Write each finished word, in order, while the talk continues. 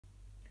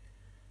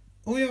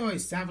Oi oi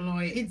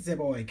Savaloy, it's the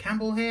boy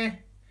Campbell here,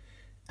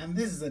 and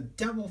this is a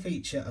double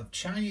feature of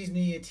Chinese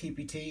New Year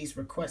TPTs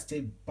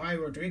requested by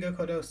Rodrigo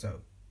Cardoso.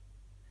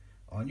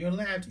 On your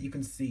left, you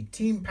can see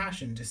Team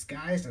Passion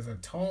disguised as a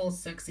tall,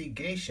 sexy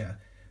geisha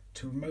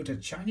to promote a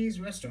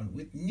Chinese restaurant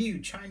with new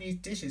Chinese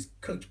dishes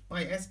cooked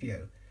by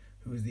Espio,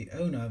 who is the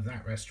owner of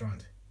that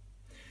restaurant.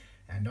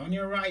 And on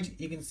your right,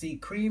 you can see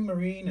Cream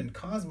Marine and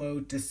Cosmo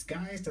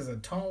disguised as a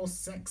tall,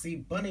 sexy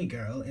bunny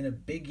girl in a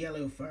big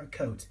yellow fur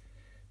coat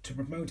to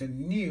promote a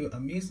new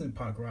amusement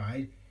park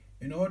ride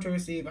in order to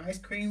receive ice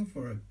cream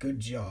for a good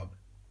job.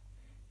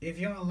 If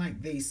y'all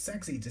like these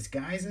sexy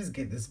disguises,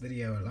 give this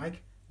video a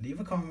like, leave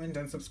a comment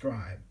and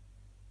subscribe.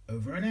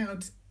 Over and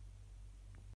out.